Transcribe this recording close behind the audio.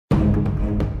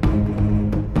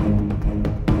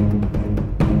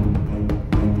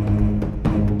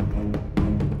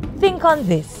Think on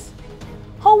this.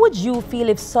 How would you feel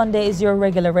if Sunday is your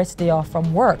regular rest day off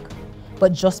from work,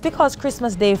 but just because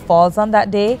Christmas Day falls on that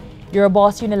day, your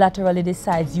boss unilaterally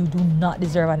decides you do not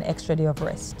deserve an extra day of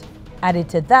rest? Added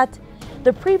to that,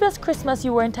 the previous Christmas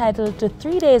you were entitled to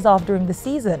 3 days off during the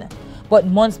season, but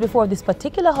months before this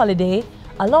particular holiday,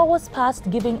 a law was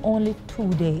passed giving only 2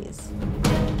 days.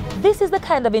 This is the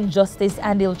kind of injustice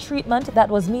and ill treatment that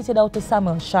was meted out to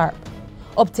Samuel Sharpe.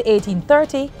 Up to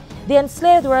 1830, the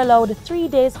enslaved were allowed 3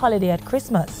 days holiday at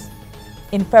Christmas.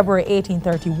 In February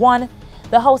 1831,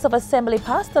 the House of Assembly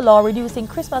passed a law reducing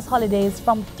Christmas holidays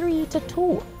from 3 to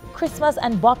 2, Christmas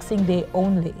and Boxing Day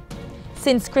only.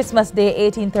 Since Christmas Day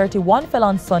 1831 fell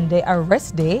on Sunday, a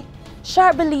rest day,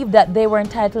 Sharpe believed that they were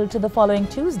entitled to the following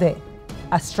Tuesday.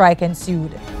 A strike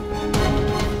ensued.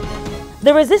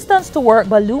 The resistance to work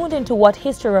ballooned into what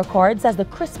history records as the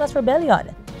Christmas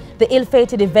Rebellion, the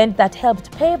ill-fated event that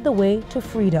helped pave the way to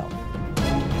freedom.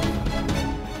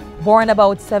 Born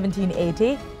about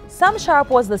 1780, Sam Sharpe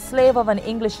was the slave of an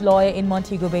English lawyer in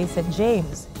Montego Bay, St.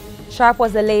 James. Sharpe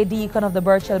was the lay deacon of the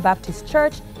Burchell Baptist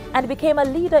Church and became a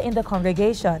leader in the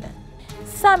congregation.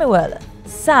 Samuel,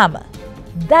 Sam,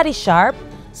 Daddy Sharpe,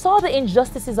 saw the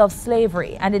injustices of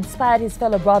slavery and inspired his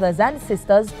fellow brothers and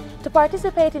sisters to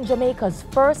participate in Jamaica's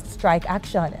first strike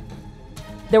action.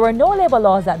 There were no labor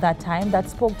laws at that time that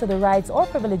spoke to the rights or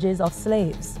privileges of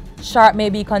slaves. Sharpe may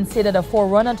be considered a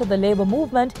forerunner to the labor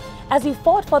movement as he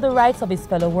fought for the rights of his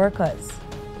fellow workers.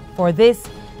 For this,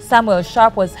 Samuel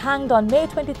Sharpe was hanged on May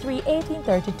 23,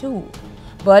 1832.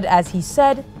 But as he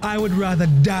said, "I would rather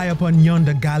die upon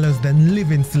yonder gallows than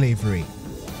live in slavery."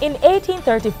 In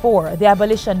 1834, the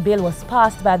Abolition Bill was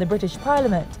passed by the British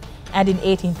Parliament, and in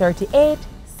 1838,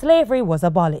 slavery was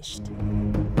abolished.